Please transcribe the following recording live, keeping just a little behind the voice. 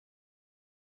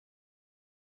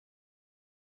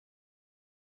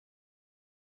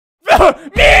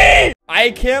Me!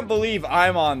 I can't believe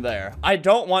I'm on there. I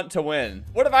don't want to win.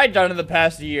 What have I done in the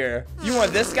past year? You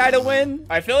want this guy to win?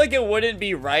 I feel like it wouldn't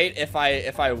be right if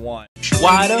I won.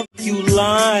 Why the f you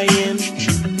lying?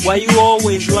 Why you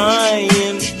always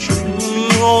lying?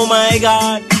 Oh my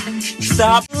god,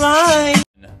 stop lying.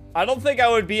 I don't think I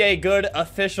would be a good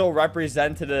official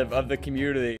representative of the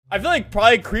community. I feel like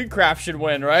probably Creekcraft should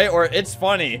win, right? Or It's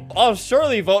Funny. I'll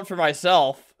surely vote for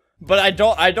myself, but I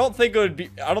don't think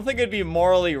it'd be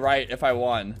morally right if I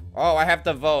won. Oh, I have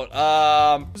to vote.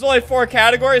 There's only 4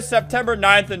 categories, September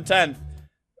 9th and 10th.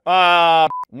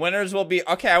 Winners will be,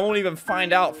 okay, I won't even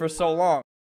find out for so long.